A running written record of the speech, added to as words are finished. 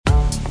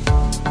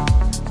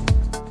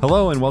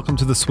Hello and welcome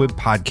to the SWIB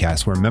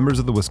podcast, where members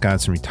of the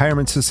Wisconsin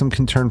retirement system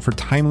can turn for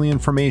timely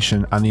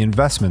information on the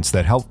investments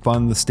that help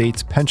fund the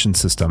state's pension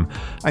system.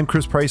 I'm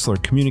Chris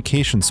Preisler,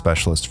 communications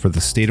specialist for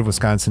the State of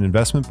Wisconsin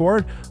Investment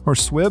Board, or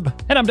SWIB.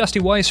 And I'm Dusty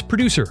Weiss,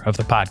 producer of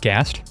the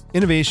podcast.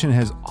 Innovation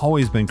has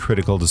always been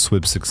critical to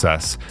SWIB's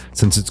success.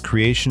 Since its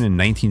creation in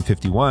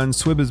 1951,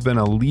 SWIB has been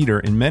a leader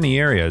in many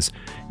areas.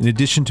 In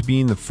addition to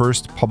being the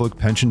first public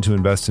pension to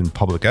invest in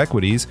public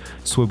equities,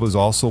 SWIB was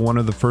also one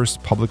of the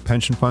first public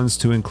pension funds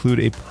to include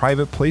a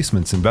private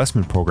placements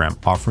investment program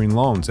offering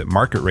loans at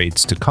market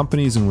rates to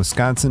companies in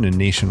Wisconsin and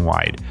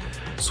nationwide.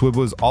 SWIB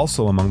was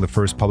also among the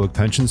first public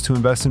pensions to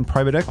invest in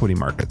private equity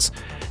markets.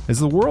 As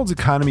the world's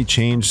economy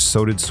changed,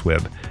 so did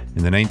SWIB.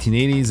 In the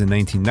 1980s and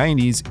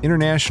 1990s,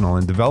 international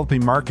and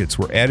developing markets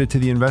were added to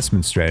the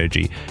investment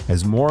strategy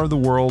as more of the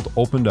world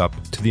opened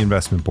up to the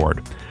investment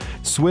board.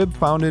 SWIB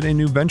founded a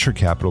new venture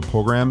capital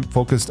program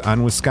focused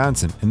on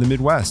Wisconsin and the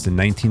Midwest in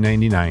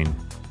 1999.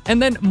 And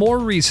then more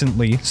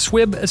recently,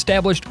 SWIB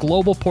established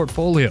global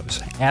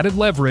portfolios, added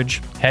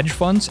leverage, hedge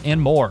funds,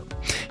 and more.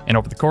 And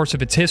over the course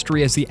of its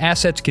history, as the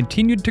assets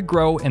continued to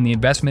grow and the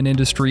investment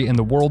industry and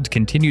the world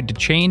continued to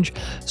change,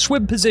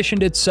 SWIB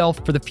positioned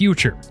itself for the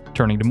future,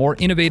 turning to more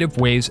innovative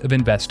ways of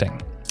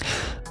investing.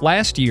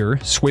 Last year,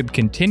 SWIB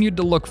continued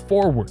to look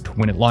forward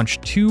when it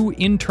launched two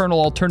internal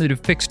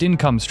alternative fixed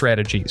income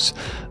strategies.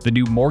 The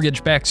new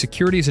mortgage-backed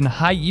securities and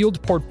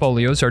high-yield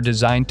portfolios are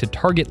designed to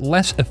target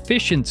less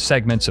efficient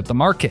segments of the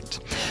market.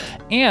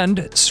 And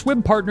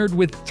SWIB partnered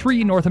with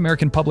 3 North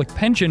American public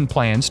pension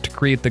plans to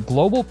create the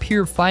Global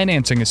Peer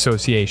Financing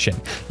Association,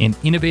 an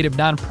innovative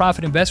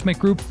nonprofit investment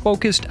group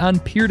focused on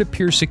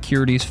peer-to-peer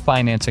securities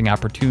financing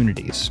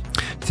opportunities.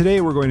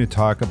 Today, we're going to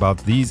talk about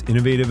these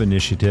innovative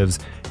initiatives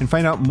and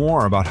find out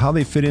more about how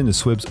they fit into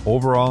SWIB's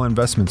overall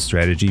investment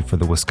strategy for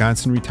the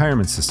Wisconsin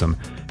retirement system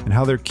and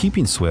how they're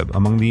keeping SWIB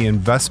among the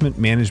investment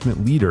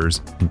management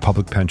leaders in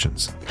public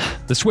pensions.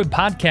 The SWIB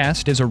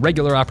podcast is a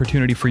regular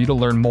opportunity for you to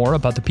learn more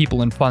about the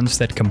people and funds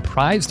that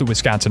comprise the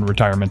Wisconsin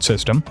retirement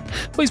system.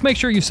 Please make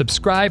sure you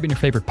subscribe in your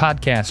favorite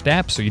podcast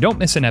app so you don't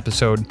miss an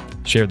episode.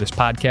 Share this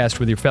podcast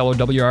with your fellow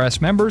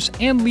WRS members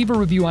and leave a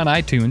review on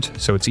iTunes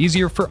so it's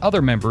easier for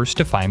other members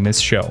to find this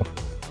show.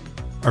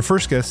 Our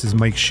first guest is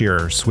Mike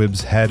Shearer,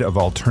 SWIB's head of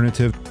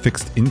alternative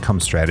fixed income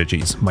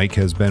strategies. Mike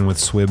has been with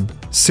SWIB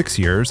 6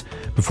 years.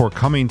 Before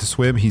coming to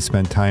SWIB, he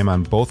spent time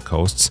on both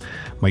coasts.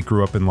 Mike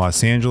grew up in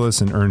Los Angeles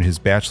and earned his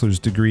bachelor's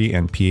degree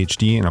and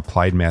PhD in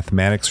applied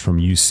mathematics from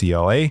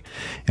UCLA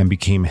and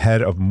became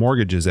head of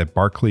mortgages at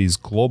Barclays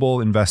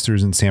Global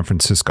Investors in San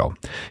Francisco.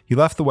 He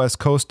left the West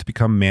Coast to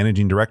become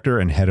managing director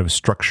and head of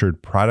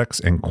structured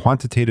products and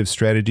quantitative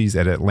strategies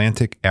at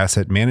Atlantic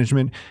Asset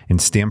Management in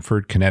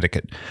Stamford,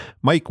 Connecticut.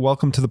 Mike,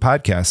 welcome to the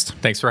podcast.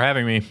 Thanks for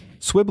having me.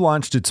 SWIB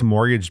launched its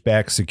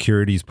mortgage-backed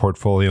securities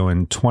portfolio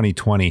in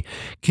 2020.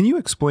 Can you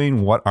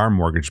explain what are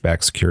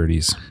mortgage-backed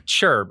securities?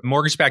 Sure.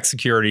 Mortgage-backed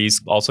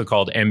securities, also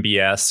called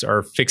MBS,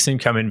 are fixed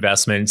income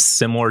investments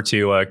similar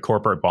to a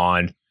corporate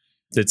bond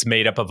that's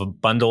made up of a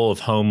bundle of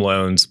home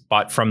loans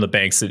bought from the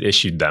banks that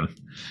issued them.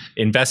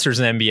 Investors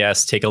in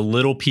MBS take a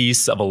little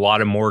piece of a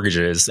lot of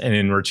mortgages and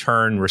in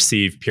return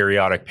receive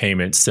periodic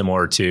payments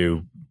similar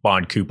to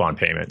bond coupon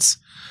payments.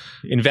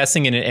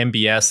 Investing in an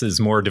MBS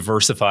is more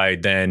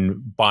diversified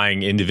than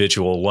buying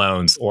individual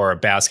loans or a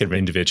basket of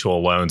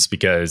individual loans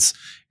because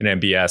an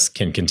MBS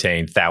can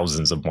contain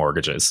thousands of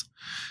mortgages.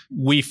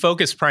 We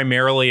focus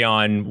primarily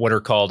on what are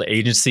called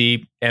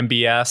agency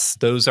MBS.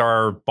 Those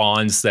are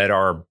bonds that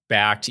are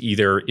backed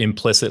either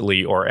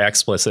implicitly or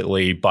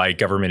explicitly by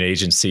government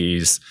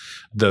agencies.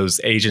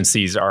 Those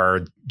agencies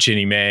are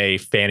Ginnie Mae,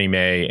 Fannie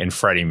Mae, and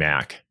Freddie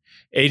Mac.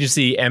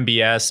 Agency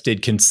MBS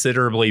did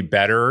considerably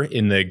better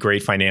in the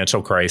great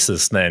financial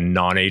crisis than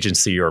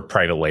non-agency or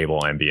private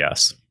label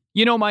MBS.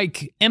 You know,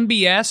 Mike,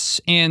 MBS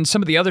and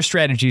some of the other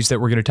strategies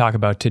that we're going to talk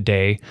about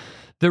today,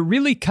 they're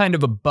really kind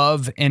of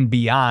above and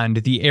beyond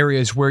the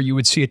areas where you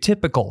would see a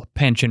typical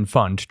pension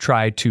fund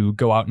try to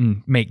go out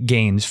and make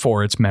gains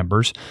for its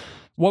members.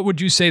 What would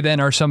you say then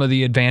are some of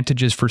the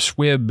advantages for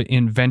SWIB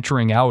in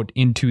venturing out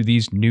into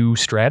these new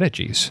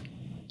strategies?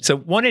 So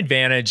one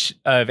advantage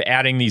of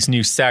adding these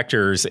new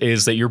sectors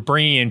is that you're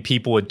bringing in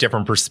people with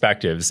different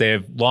perspectives. They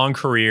have long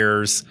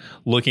careers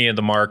looking at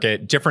the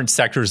market, different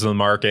sectors of the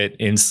market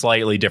in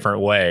slightly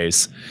different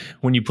ways.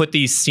 When you put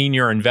these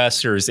senior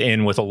investors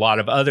in with a lot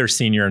of other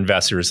senior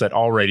investors that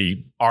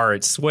already are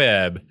at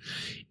SWIB,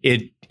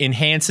 it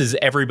enhances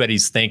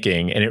everybody's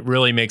thinking and it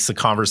really makes the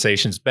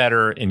conversations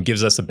better and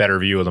gives us a better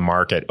view of the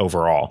market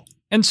overall.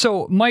 And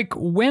so, Mike,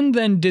 when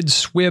then did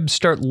SWIB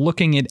start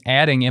looking at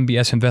adding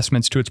MBS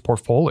investments to its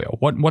portfolio?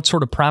 What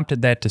sort of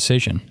prompted that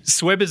decision?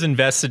 SWIB has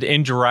invested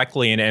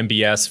indirectly in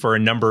MBS for a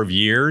number of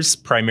years,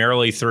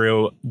 primarily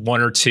through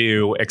one or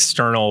two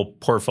external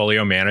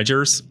portfolio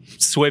managers.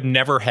 SWIB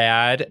never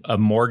had a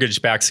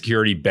mortgage-backed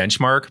security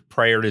benchmark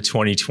prior to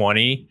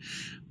 2020,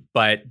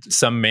 but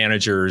some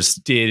managers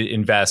did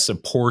invest a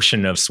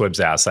portion of SWIB's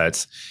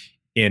assets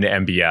in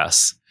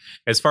MBS.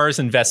 As far as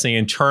investing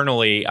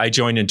internally, I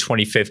joined in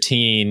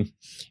 2015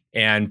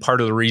 And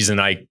part of the reason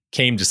I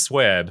came to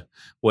SWIB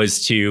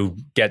was to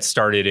get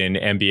started in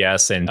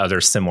MBS and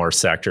other similar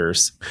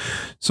sectors.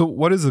 So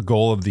what is the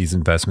goal of these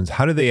investments?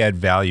 How do they add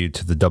value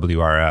to the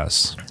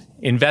WRS?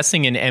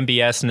 Investing in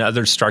MBS and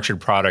other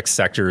structured product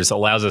sectors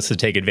allows us to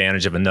take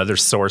advantage of another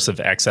source of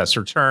excess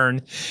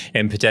return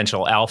and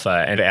potential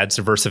alpha and adds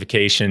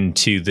diversification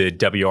to the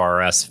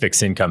WRS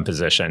fixed income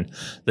position.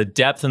 The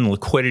depth and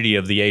liquidity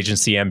of the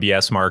agency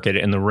MBS market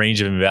and the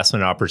range of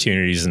investment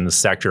opportunities in the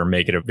sector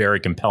make it a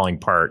very compelling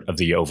part of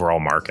the overall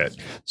market.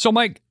 So,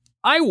 Mike,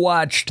 I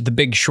watched The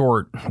Big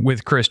Short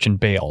with Christian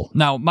Bale.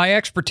 Now, my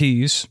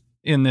expertise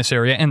in this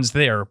area ends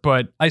there,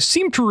 but I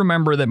seem to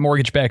remember that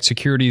mortgage-backed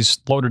securities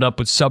loaded up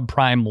with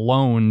subprime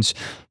loans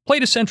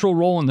played a central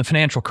role in the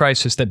financial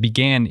crisis that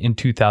began in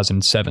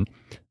 2007.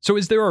 So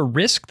is there a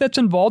risk that's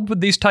involved with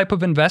these type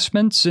of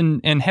investments?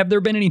 And have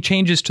there been any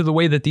changes to the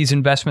way that these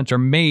investments are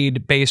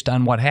made based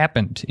on what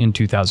happened in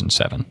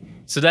 2007?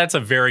 So that's a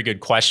very good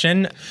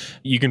question.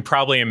 You can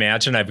probably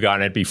imagine I've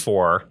gotten it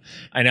before.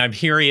 And I'm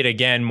hearing it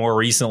again more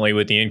recently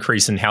with the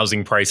increase in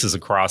housing prices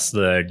across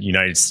the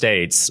United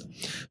States.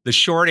 The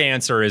short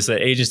answer is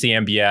that agency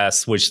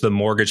MBS, which the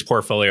mortgage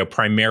portfolio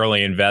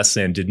primarily invests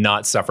in, did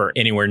not suffer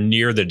anywhere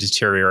near the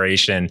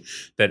deterioration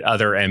that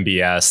other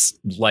MBS,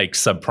 like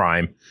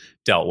subprime,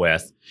 dealt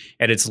with.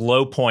 At its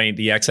low point,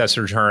 the excess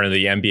return of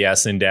the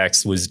MBS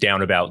index was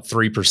down about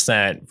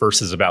 3%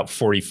 versus about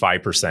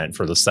 45%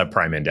 for the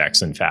subprime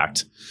index, in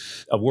fact.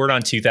 A word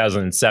on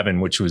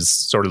 2007, which was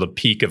sort of the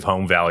peak of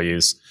home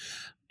values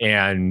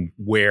and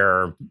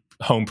where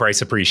home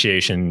price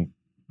appreciation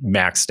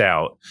maxed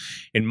out.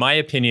 In my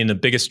opinion, the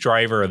biggest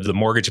driver of the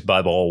mortgage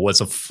bubble was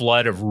a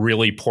flood of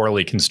really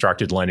poorly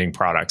constructed lending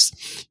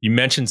products. You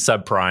mentioned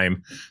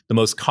subprime. The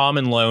most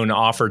common loan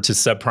offered to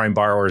subprime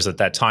borrowers at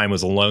that time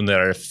was a loan that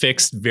had a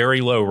fixed, very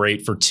low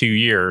rate for 2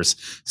 years,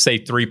 say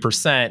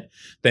 3%,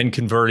 then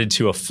converted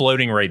to a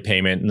floating rate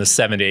payment in the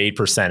 7 to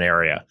 8%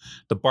 area.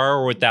 The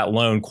borrower with that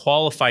loan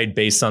qualified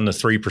based on the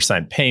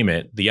 3%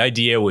 payment. The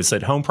idea was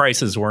that home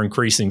prices were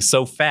increasing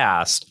so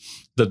fast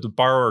that the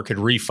borrower could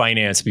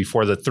refinance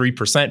before the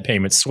 3%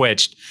 payment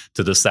switched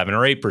to the 7 or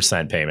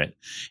 8% payment.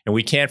 And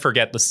we can't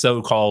forget the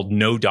so-called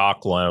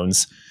no-doc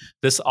loans.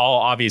 This all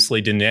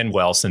obviously didn't end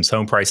well since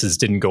home prices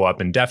didn't go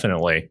up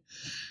indefinitely.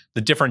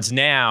 The difference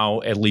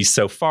now, at least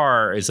so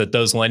far, is that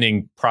those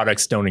lending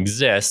products don't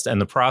exist,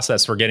 and the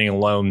process for getting a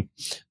loan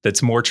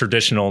that's more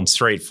traditional and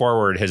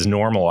straightforward has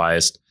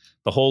normalized.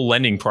 The whole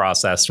lending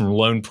process, from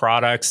loan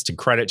products to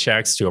credit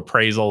checks to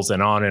appraisals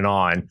and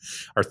on,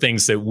 are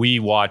things that we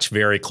watch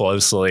very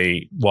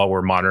closely while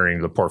we're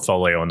monitoring the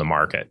portfolio in the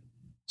market.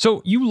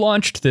 So you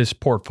launched this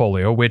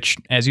portfolio, which,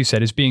 as you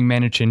said, is being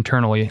managed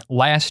internally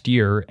last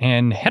year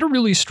and had a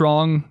really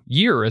strong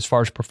year as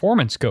far as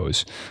performance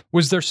goes.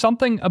 Was there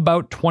something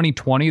about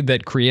 2020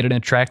 that created an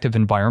attractive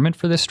environment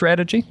for this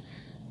strategy?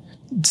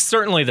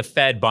 Certainly the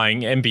Fed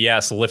buying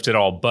MBS lifted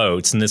all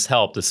boats, and this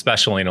helped,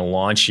 especially in a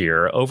launch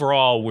year.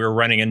 Overall, we're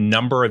running a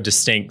number of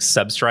distinct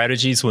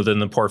sub-strategies within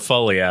the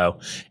portfolio,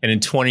 and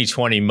in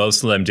 2020,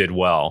 most of them did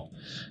well.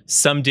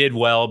 Some did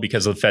well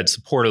because of the Fed's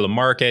support of the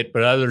market,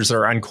 but others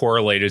are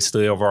uncorrelated to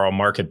the overall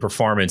market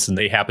performance, and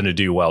they happen to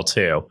do well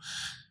too.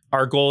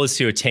 Our goal is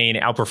to attain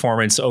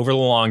outperformance over the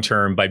long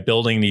term by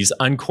building these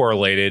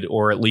uncorrelated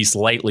or at least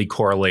lightly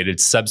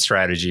correlated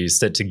sub-strategies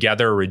that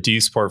together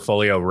reduce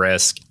portfolio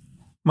risk.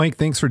 Mike,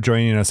 thanks for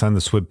joining us on the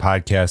SWIB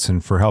podcast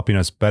and for helping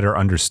us better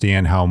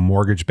understand how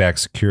mortgage-backed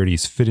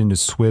securities fit into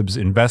SWIB's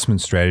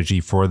investment strategy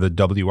for the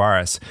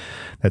WRS.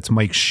 That's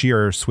Mike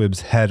Shearer,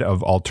 SWIB's head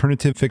of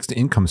alternative fixed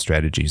income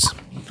strategies.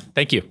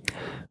 Thank you.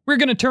 We're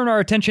going to turn our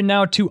attention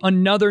now to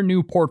another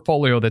new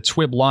portfolio that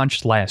SWIB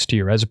launched last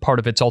year as a part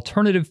of its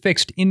alternative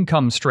fixed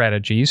income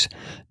strategies.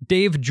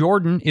 Dave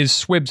Jordan is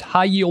SWIB's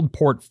high-yield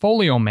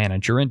portfolio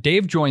manager, and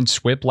Dave joined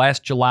SWIB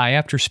last July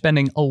after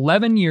spending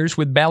 11 years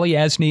with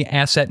Balyasny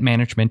Asset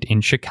Management in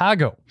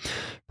Chicago.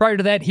 Prior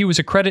to that, he was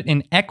a credit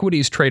and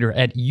equities trader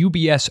at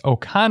UBS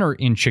O'Connor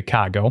in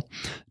Chicago.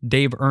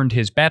 Dave earned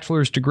his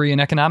bachelor's degree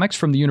in economics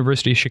from the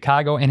University of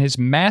Chicago and his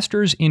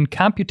master's in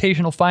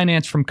computational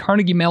finance from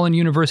Carnegie Mellon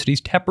University's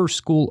Tepper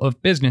School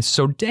of Business.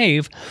 So,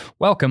 Dave,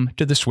 welcome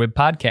to the SWIB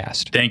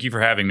podcast. Thank you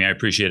for having me. I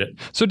appreciate it.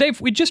 So,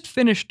 Dave, we just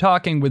finished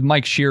talking with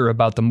Mike Shearer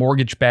about the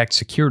mortgage-backed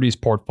securities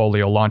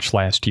portfolio launched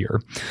last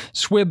year.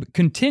 SWIB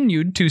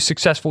continued to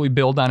successfully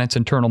build on its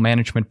internal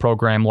management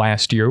program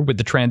last year with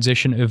the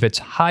transition of its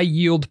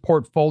high-yield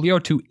portfolio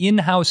to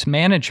in-house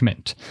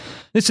management.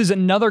 This is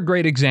another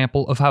great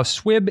example of how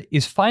SWIB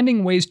is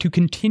finding ways to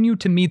continue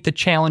to meet the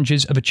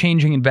challenges of a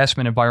changing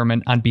investment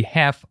environment on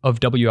behalf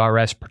of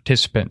WRS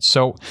participants.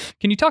 So,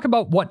 can you talk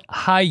about what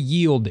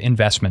high-yield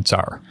investments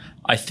are?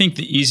 I think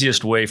the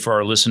easiest way for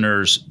our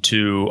listeners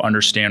to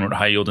understand what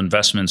high-yield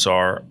investments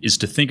are is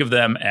to think of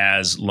them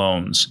as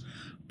loans.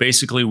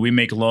 Basically, we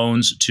make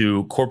loans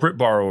to corporate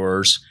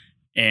borrowers,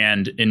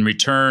 and in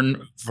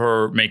return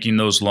for making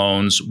those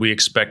loans, we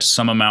expect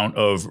some amount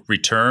of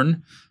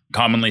return,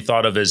 commonly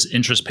thought of as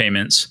interest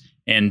payments,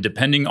 And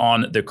depending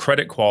on the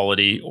credit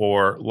quality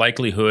or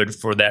likelihood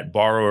for that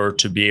borrower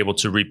to be able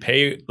to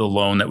repay the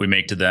loan that we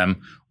make to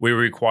them, we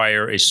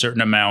require a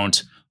certain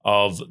amount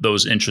of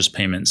those interest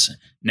payments.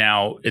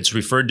 Now, it's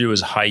referred to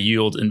as high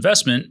yield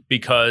investment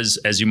because,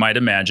 as you might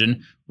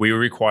imagine, we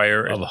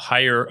require a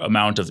higher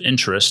amount of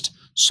interest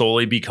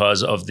solely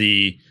because of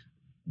the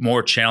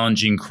more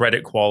challenging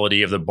credit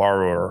quality of the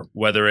borrower,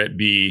 whether it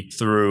be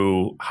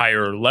through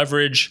higher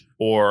leverage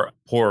or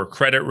poor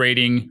credit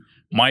rating.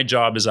 My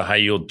job as a high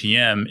yield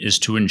PM is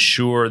to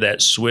ensure that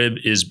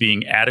SWIB is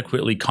being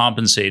adequately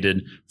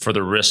compensated for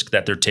the risk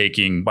that they're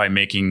taking by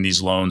making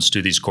these loans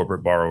to these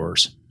corporate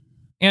borrowers.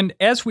 And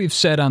as we've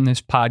said on this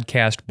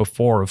podcast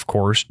before, of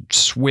course,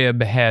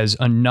 SWIB has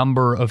a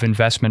number of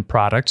investment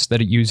products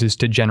that it uses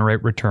to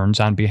generate returns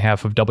on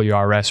behalf of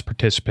WRS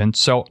participants.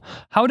 So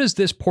how does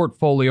this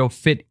portfolio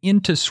fit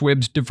into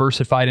SWIB's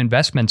diversified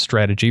investment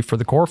strategy for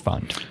the core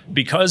fund?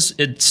 Because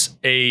it's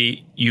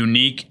a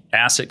unique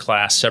asset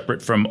class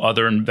separate from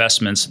other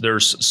investments,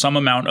 there's some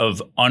amount of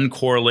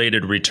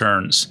uncorrelated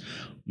returns.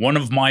 One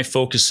of my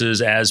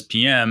focuses as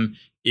PM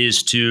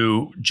is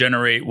to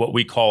generate what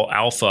we call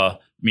alpha,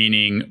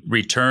 meaning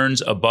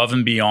returns above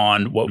and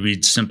beyond what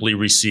we'd simply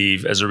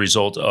receive as a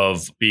result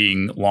of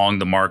being long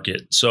the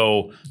market.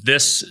 So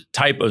this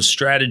type of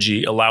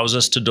strategy allows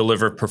us to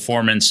deliver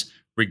performance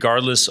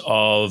regardless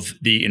of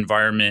the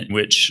environment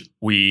which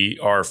we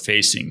are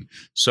facing.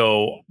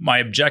 So my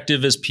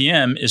objective as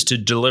PM is to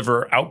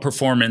deliver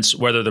outperformance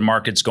whether the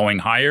market's going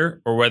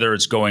higher or whether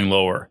it's going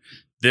lower.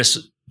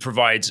 This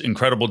provides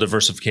incredible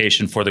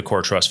diversification for the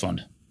core trust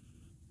fund.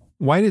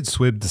 Why did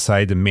SWIB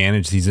decide to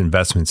manage these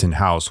investments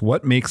in-house?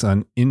 What makes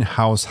an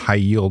in-house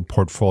high-yield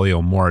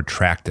portfolio more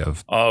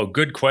attractive? Oh,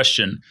 good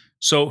question.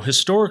 So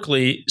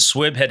historically,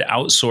 SWIB had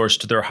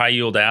outsourced their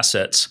high-yield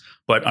assets,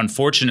 but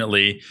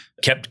unfortunately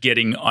kept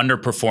getting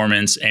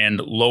underperformance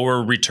and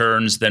lower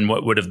returns than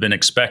what would have been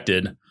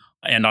expected.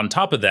 And on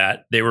top of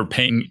that, they were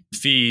paying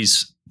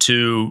fees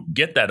to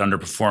get that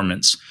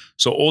underperformance.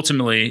 So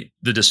ultimately,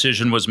 the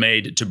decision was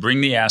made to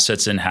bring the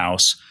assets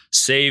in-house,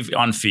 save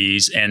on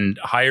fees, and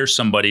hire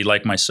somebody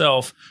like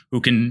myself who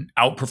can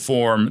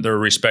outperform their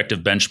respective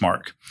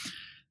benchmark.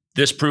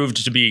 This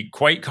proved to be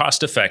quite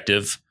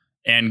cost-effective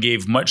and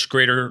gave much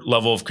greater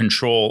level of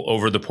control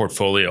over the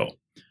portfolio.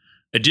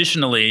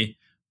 Additionally,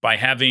 by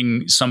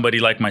having somebody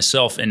like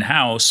myself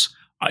in-house,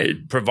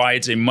 it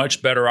provides a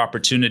much better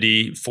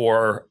opportunity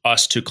for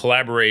us to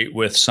collaborate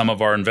with some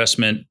of our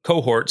investment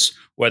cohorts,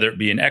 whether it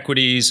be in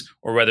equities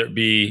or whether it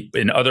be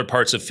in other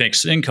parts of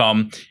fixed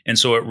income. And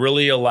so it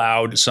really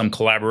allowed some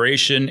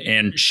collaboration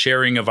and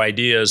sharing of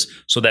ideas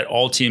so that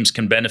all teams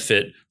can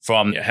benefit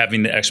from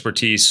having the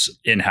expertise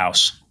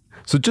in-house.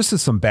 So just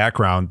as some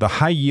background, the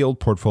high yield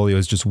portfolio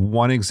is just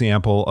one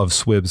example of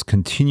SWIB's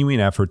continuing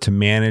effort to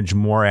manage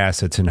more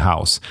assets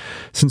in-house.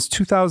 Since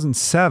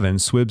 2007,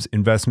 SWIB's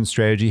investment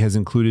strategy has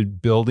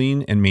included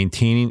building and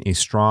maintaining a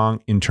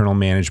strong internal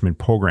management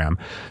program.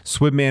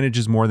 SWIB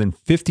manages more than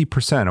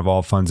 50% of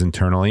all funds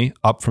internally,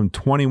 up from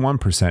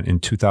 21% in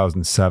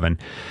 2007.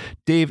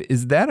 Dave,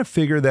 is that a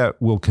figure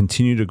that will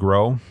continue to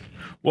grow?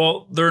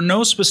 Well, there are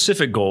no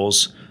specific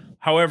goals.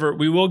 However,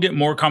 we will get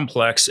more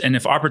complex, and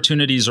if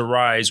opportunities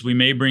arise, we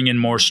may bring in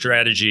more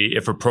strategy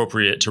if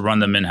appropriate to run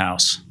them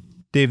in-house.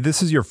 Dave,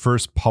 this is your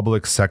first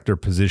public sector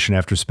position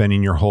after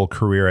spending your whole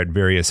career at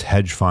various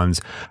hedge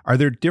funds. Are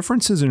there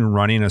differences in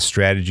running a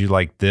strategy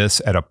like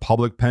this at a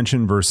public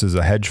pension versus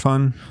a hedge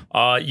fund?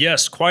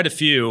 Yes, quite a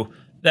few.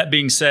 That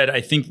being said,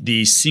 I think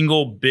the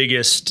single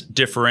biggest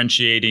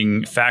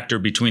differentiating factor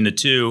between the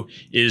two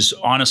is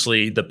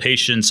honestly the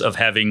patience of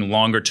having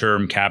longer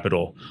term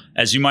capital.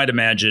 As you might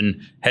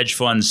imagine, hedge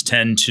funds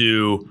tend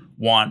to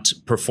want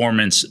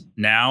performance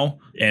now,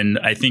 and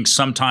I think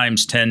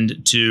sometimes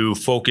tend to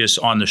focus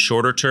on the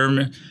shorter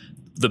term.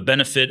 The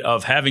benefit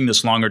of having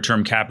this longer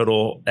term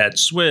capital at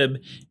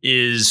SWIB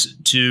is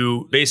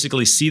to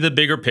basically see the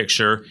bigger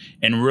picture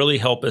and really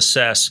help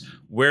assess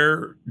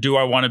where do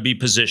I want to be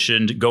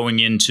positioned going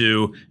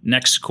into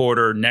next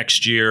quarter,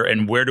 next year,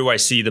 and where do I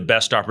see the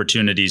best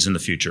opportunities in the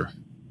future?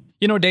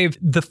 You know, Dave,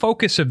 the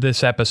focus of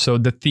this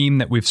episode, the theme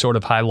that we've sort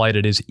of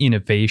highlighted is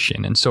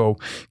innovation. And so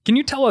can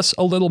you tell us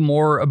a little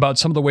more about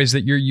some of the ways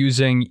that you're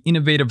using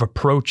innovative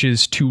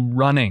approaches to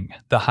running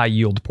the high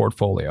yield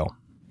portfolio?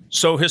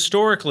 So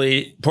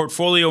historically,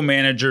 portfolio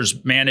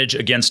managers manage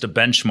against a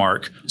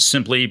benchmark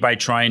simply by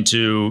trying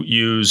to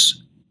use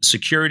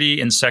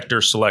security and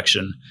sector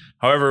selection.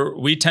 However,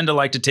 we tend to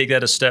like to take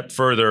that a step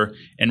further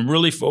and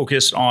really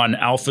focus on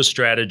alpha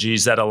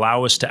strategies that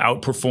allow us to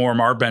outperform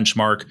our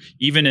benchmark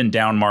even in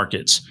down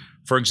markets.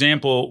 For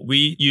example,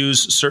 we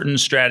use certain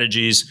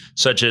strategies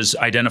such as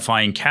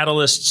identifying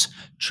catalysts,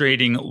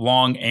 trading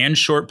long and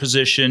short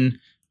position,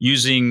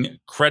 using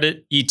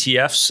credit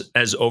ETFs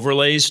as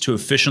overlays to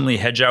efficiently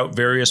hedge out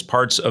various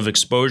parts of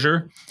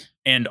exposure,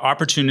 and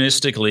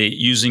opportunistically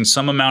using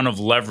some amount of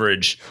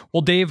leverage.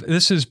 Well, Dave,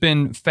 this has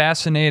been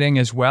fascinating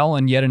as well,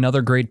 and yet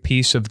another great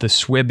piece of the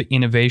SWIB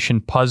innovation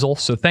puzzle.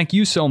 So thank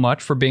you so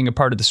much for being a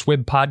part of the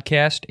SWIB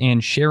podcast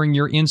and sharing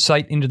your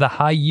insight into the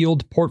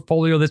high-yield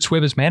portfolio that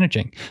SWIB is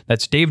managing.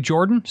 That's Dave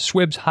Jordan,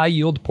 SWIB's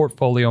high-yield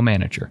portfolio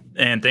manager.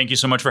 And thank you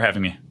so much for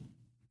having me.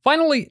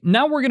 Finally,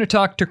 now we're going to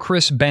talk to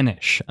Chris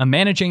Benish, a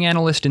managing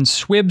analyst in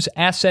SWIB's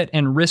Asset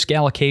and Risk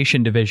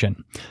Allocation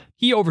division.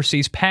 He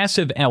oversees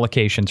passive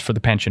allocations for the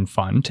pension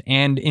fund,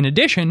 and in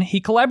addition,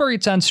 he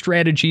collaborates on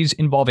strategies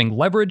involving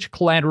leverage,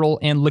 collateral,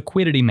 and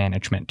liquidity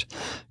management.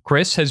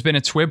 Chris has been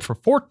at SWIB for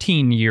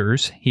 14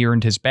 years. He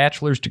earned his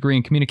bachelor's degree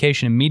in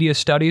communication and media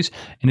studies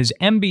and his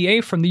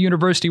MBA from the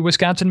University of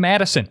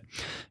Wisconsin-Madison.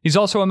 He's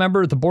also a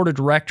member of the board of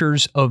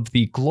directors of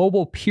the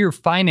Global Peer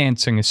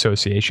Financing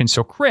Association.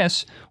 So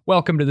Chris,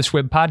 welcome to the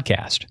SWIB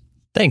podcast.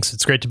 Thanks.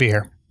 It's great to be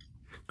here.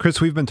 Chris,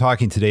 we've been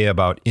talking today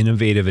about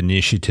innovative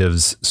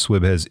initiatives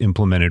SWIB has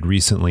implemented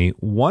recently.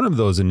 One of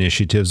those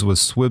initiatives was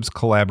SWIB's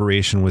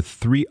collaboration with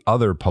 3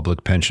 other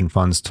public pension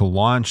funds to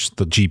launch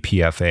the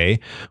GPFA,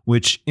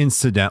 which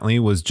incidentally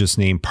was just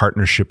named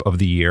Partnership of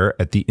the Year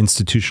at the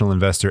Institutional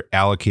Investor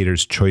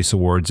Allocators Choice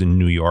Awards in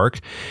New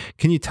York.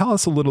 Can you tell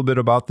us a little bit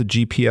about the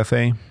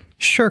GPFA?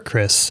 Sure,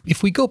 Chris.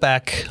 If we go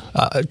back,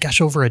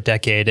 over a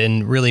decade,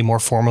 and really more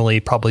formally,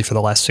 probably for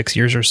the last 6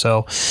 years or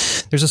so,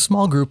 there's a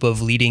small group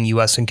of leading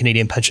U.S. and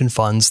Canadian pension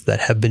funds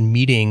that have been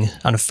meeting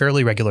on a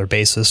fairly regular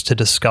basis to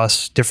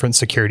discuss different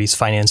securities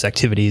finance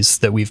activities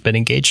that we've been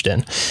engaged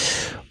in.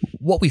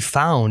 What we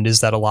found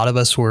is that a lot of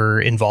us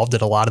were involved in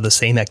a lot of the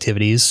same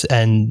activities,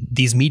 and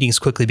these meetings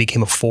quickly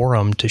became a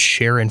forum to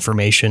share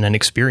information and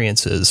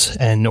experiences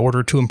in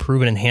order to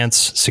improve and enhance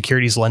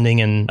securities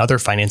lending and other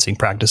financing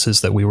practices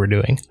that we were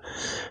doing.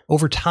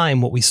 Over time,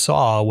 what we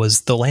saw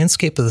was the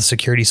landscape of the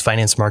securities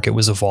finance market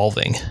was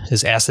evolving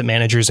as asset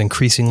managers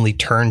increasingly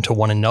turned to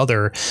one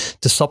another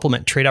to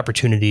supplement trade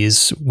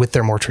opportunities with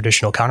their more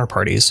traditional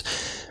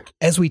counterparties.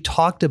 As we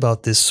talked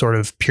about this sort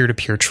of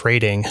peer-to-peer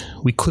trading,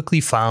 we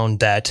quickly found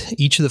that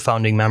each of the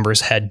founding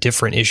members had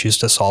different issues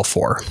to solve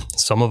for.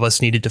 Some of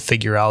us needed to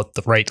figure out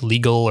the right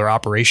legal or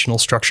operational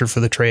structure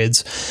for the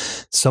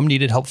trades. Some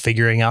needed help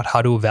figuring out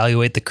how to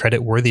evaluate the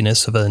credit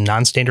worthiness of a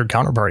non-standard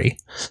counterparty.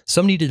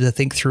 Some needed to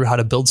think through how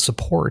to build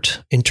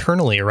support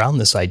internally around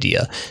this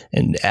idea.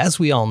 And as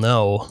we all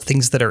know,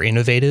 things that are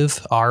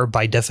innovative are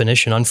by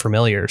definition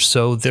unfamiliar.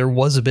 So there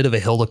was a bit of a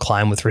hill to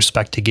climb with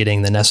respect to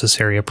getting the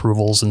necessary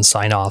approvals and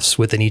sign-offs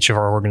within each of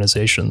our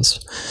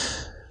organizations.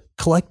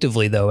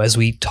 Collectively, though, as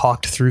we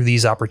talked through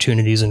these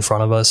opportunities in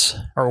front of us,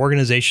 our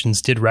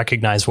organizations did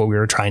recognize what we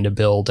were trying to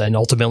build and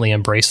ultimately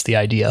embrace the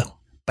idea.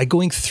 By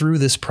going through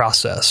this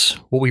process,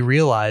 what we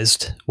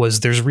realized was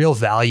there's real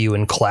value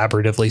in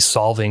collaboratively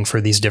solving for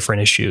these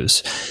different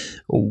issues.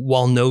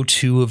 While no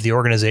two of the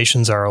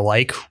organizations are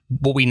alike,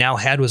 what we now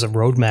had was a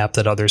roadmap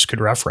that others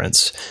could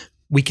reference.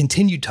 We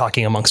continued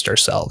talking amongst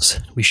ourselves.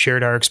 We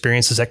shared our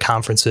experiences at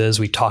conferences.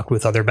 We talked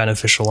with other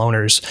beneficial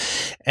owners.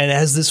 And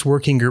as this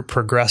working group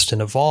progressed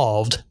and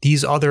evolved,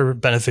 these other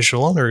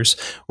beneficial owners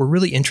were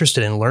really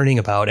interested in learning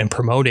about and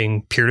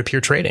promoting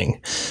peer-to-peer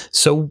trading.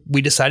 So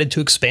we decided to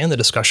expand the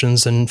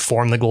discussions and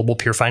form the Global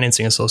Peer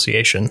Financing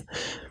Association.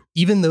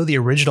 Even though the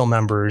original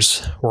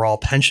members were all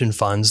pension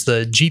funds,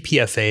 the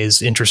GPFA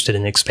is interested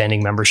in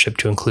expanding membership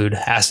to include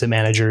asset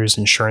managers,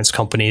 insurance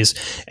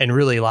companies, and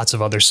really lots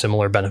of other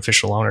similar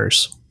beneficial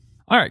owners.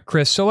 All right,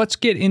 Chris, so let's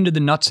get into the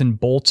nuts and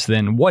bolts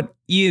then. What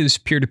is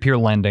peer-to-peer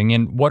lending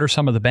and what are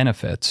some of the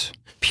benefits?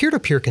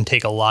 Peer-to-peer can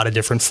take a lot of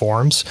different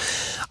forms.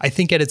 I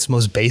think at its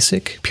most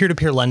basic,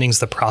 peer-to-peer lending is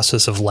the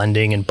process of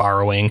lending and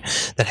borrowing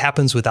that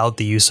happens without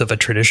the use of a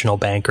traditional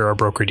bank or a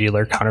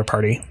broker-dealer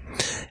counterparty.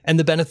 And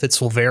the benefits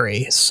will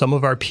vary. Some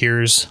of our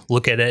peers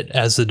look at it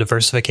as a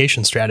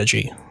diversification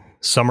strategy.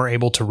 Some are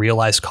able to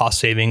realize cost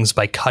savings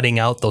by cutting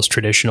out those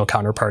traditional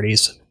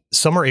counterparties.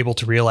 Some are able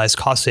to realize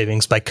cost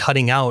savings by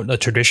cutting out a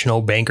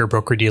traditional bank or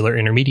broker-dealer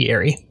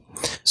intermediary.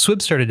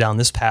 SWIB started down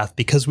this path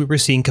because we were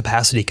seeing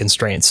capacity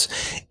constraints.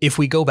 If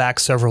we go back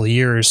several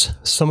years,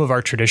 some of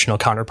our traditional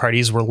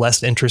counterparties were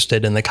less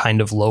interested in the kind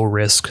of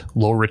low-risk,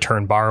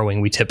 low-return borrowing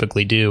we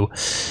typically do.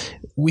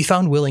 We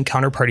found willing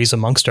counterparties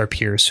amongst our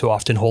peers who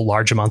often hold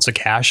large amounts of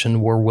cash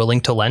and were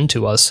willing to lend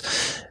to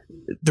us.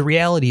 The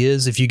reality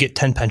is, if you get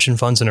 10 pension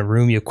funds in a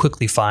room, you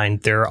quickly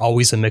find there are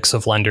always a mix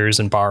of lenders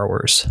and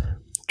borrowers.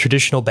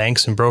 Traditional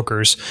banks and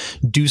brokers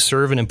do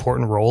serve an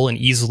important role in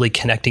easily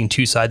connecting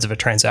two sides of a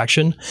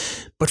transaction,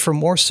 but for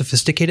more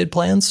sophisticated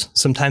plans,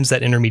 sometimes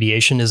that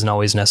intermediation isn't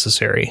always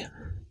necessary.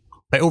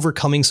 By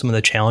overcoming some of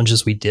the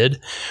challenges we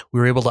did, we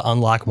were able to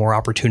unlock more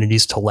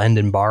opportunities to lend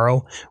and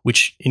borrow,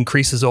 which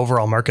increases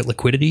overall market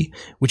liquidity,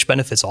 which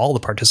benefits all the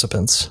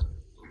participants.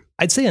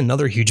 I'd say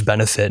another huge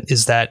benefit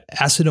is that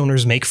asset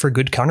owners make for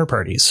good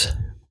counterparties.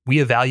 We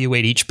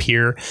evaluate each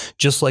peer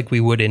just like we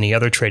would any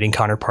other trading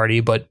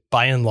counterparty, but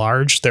by and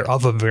large, they're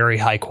of a very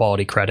high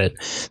quality credit.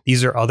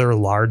 These are other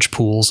large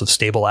pools of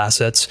stable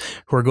assets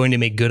who are going to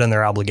make good on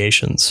their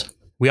obligations.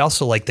 We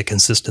also like the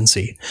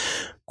consistency.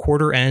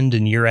 Quarter end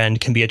and year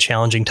end can be a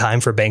challenging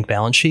time for bank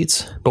balance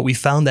sheets, but we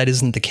found that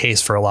isn't the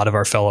case for a lot of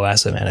our fellow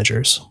asset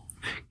managers.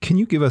 Can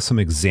you give us some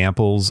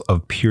examples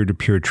of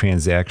peer-to-peer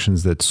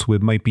transactions that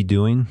SWIB might be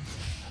doing?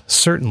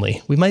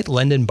 Certainly. We might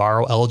lend and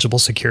borrow eligible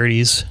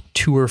securities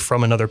to or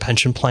from another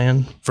pension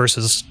plan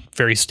versus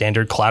very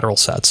standard collateral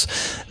sets.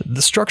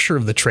 The structure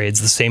of the trade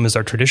is the same as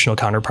our traditional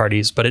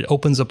counterparties, but it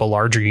opens up a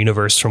larger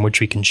universe from which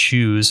we can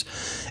choose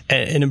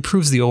and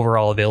improves the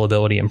overall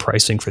availability and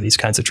pricing for these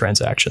kinds of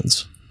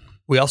transactions.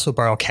 We also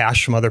borrow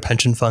cash from other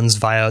pension funds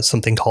via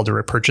something called a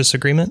repurchase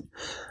agreement.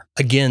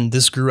 Again,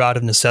 this grew out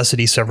of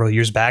necessity several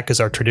years back as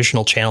our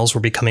traditional channels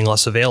were becoming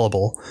less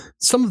available.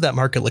 Some of that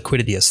market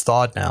liquidity is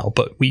thawed now,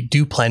 but we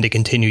do plan to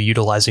continue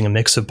utilizing a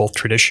mix of both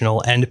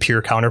traditional and peer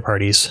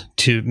counterparties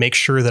to make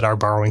sure that our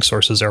borrowing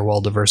sources are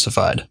well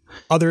diversified.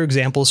 Other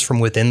examples from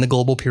within the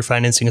Global Peer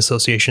Financing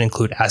Association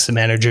include asset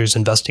managers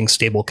investing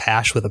stable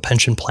cash with a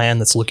pension plan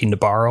that's looking to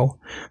borrow.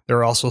 There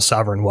are also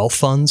sovereign wealth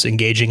funds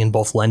engaging in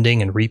both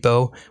lending and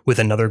repo with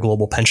another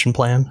global pension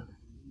plan.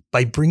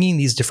 By bringing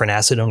these different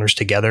asset owners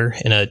together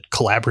in a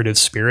collaborative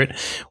spirit,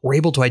 we're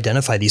able to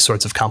identify these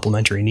sorts of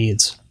complementary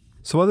needs.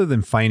 So other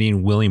than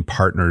finding willing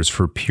partners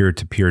for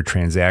peer-to-peer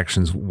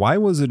transactions, why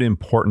was it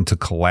important to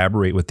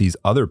collaborate with these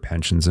other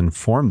pensions and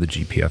form the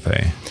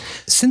GPFA?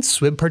 Since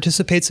SWIB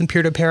participates in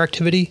peer-to-peer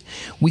activity,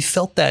 we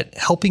felt that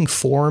helping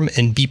form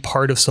and be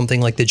part of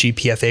something like the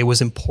GPFA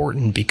was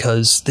important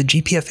because the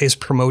GPFA is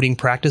promoting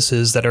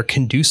practices that are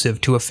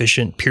conducive to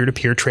efficient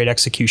peer-to-peer trade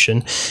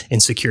execution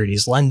in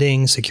securities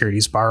lending,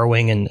 securities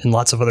borrowing, and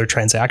lots of other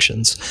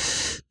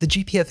transactions. The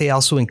GPFA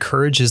also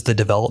encourages the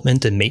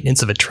development and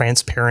maintenance of a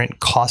transparent,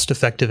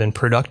 cost-effective, and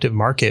productive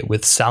market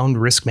with sound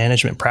risk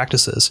management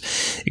practices.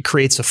 It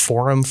creates a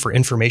forum for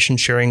information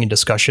sharing and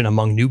discussion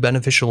among new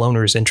beneficial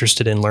owners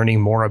interested in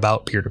learning more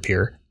about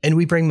peer-to-peer. And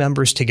we bring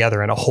members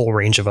together on a whole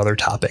range of other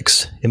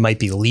topics. It might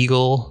be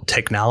legal,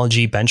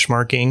 technology,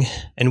 benchmarking,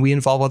 and we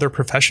involve other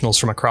professionals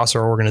from across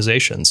our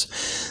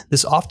organizations.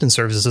 This often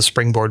serves as a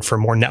springboard for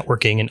more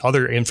networking and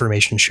other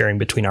information sharing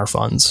between our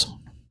funds.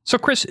 So,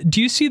 Chris,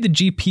 do you see the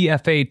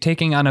GPFA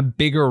taking on a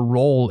bigger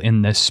role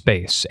in this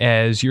space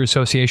as your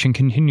association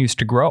continues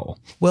to grow?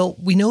 Well,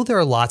 we know there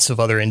are lots of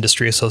other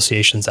industry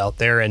associations out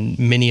there, and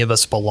many of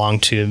us belong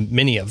to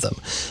many of them.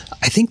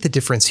 I think the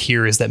difference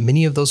here is that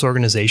many of those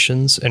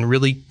organizations, and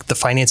really the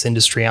finance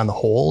industry on the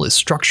whole, is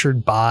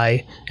structured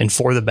by and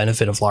for the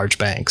benefit of large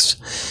banks.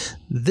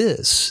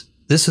 This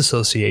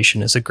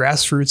association is a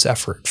grassroots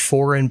effort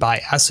for and by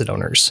asset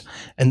owners,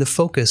 and the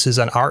focus is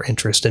on our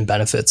interest and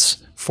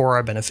benefits for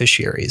our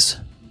beneficiaries.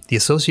 The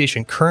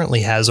association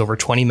currently has over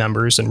 20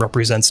 members and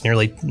represents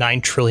nearly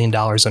 $9 trillion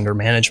under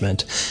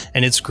management,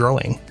 and it's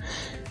growing.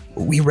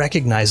 We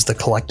recognize the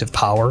collective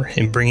power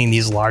in bringing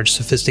these large,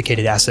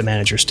 sophisticated asset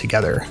managers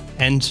together,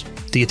 and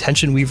the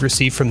attention we've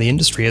received from the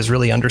industry has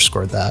really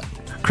underscored that.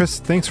 Chris,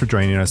 thanks for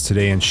joining us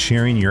today and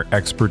sharing your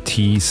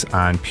expertise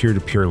on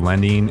peer-to-peer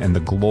lending and the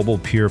Global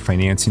Peer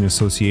Financing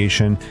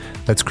Association.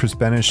 That's Chris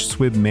Benish,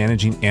 SWIB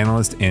Managing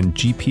Analyst and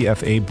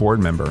GPFA Board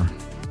Member.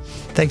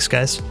 Thanks,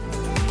 guys.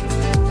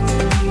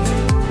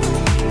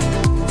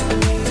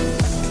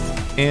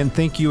 And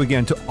thank you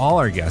again to all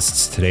our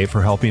guests today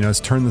for helping us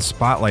turn the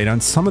spotlight on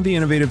some of the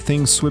innovative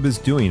things SWIB is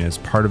doing as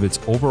part of its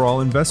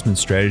overall investment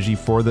strategy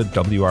for the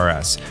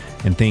WRS.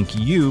 And thank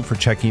you for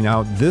checking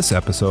out this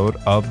episode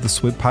of the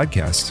SWIB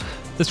Podcast.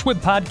 The SWIB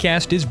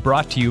Podcast is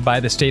brought to you by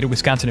the State of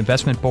Wisconsin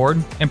Investment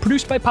Board and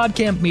produced by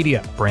Podcamp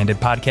Media. Branded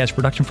podcast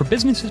production for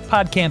businesses,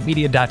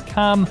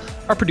 podcampmedia.com.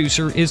 Our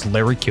producer is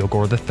Larry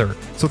Kilgore III.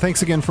 So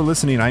thanks again for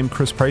listening. I'm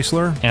Chris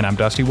Preisler. And I'm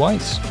Dusty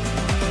Weiss.